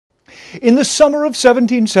In the summer of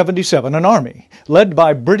 1777, an army led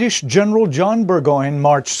by British General John Burgoyne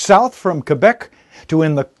marched south from Quebec to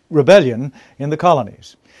end the rebellion in the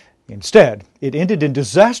colonies. Instead, it ended in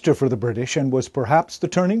disaster for the British and was perhaps the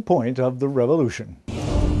turning point of the Revolution.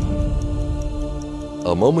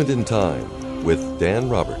 A Moment in Time with Dan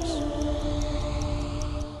Roberts.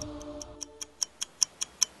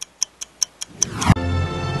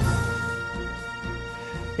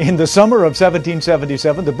 In the summer of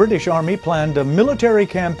 1777, the British Army planned a military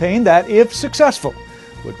campaign that, if successful,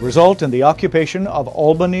 would result in the occupation of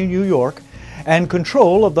Albany, New York, and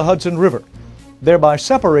control of the Hudson River, thereby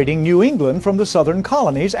separating New England from the southern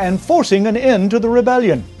colonies and forcing an end to the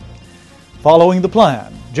rebellion. Following the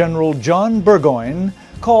plan, General John Burgoyne,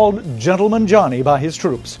 called Gentleman Johnny by his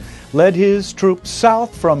troops, led his troops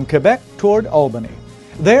south from Quebec toward Albany.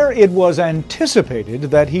 There it was anticipated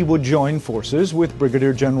that he would join forces with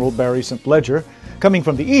Brigadier General Barry St coming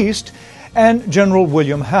from the east, and General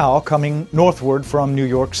William Howe coming northward from New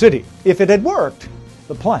York City. If it had worked,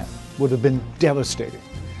 the plan would have been devastating.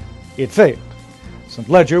 It failed. St.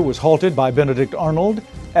 was halted by Benedict Arnold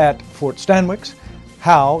at Fort Stanwix.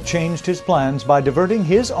 Howe changed his plans by diverting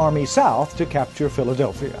his army south to capture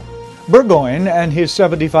Philadelphia. Burgoyne and his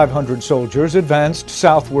 7,500 soldiers advanced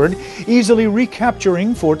southward, easily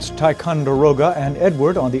recapturing Forts Ticonderoga and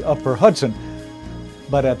Edward on the upper Hudson.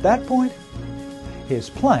 But at that point, his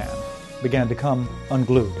plan began to come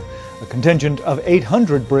unglued. A contingent of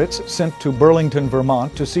 800 Brits sent to Burlington,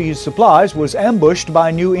 Vermont to seize supplies was ambushed by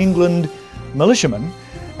New England militiamen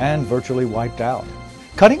and virtually wiped out.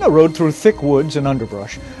 Cutting a road through thick woods and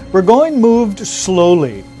underbrush, Burgoyne moved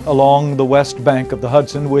slowly along the west bank of the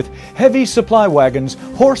Hudson with heavy supply wagons,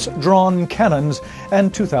 horse-drawn cannons,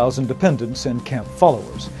 and 2,000 dependents and camp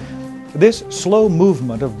followers. This slow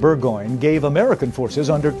movement of Burgoyne gave American forces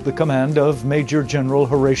under the command of Major General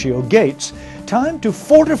Horatio Gates time to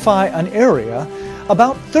fortify an area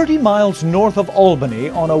about 30 miles north of Albany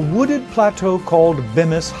on a wooded plateau called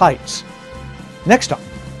Bemis Heights. Next time,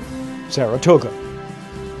 Saratoga.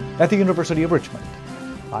 At the University of Richmond,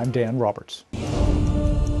 I'm Dan Roberts.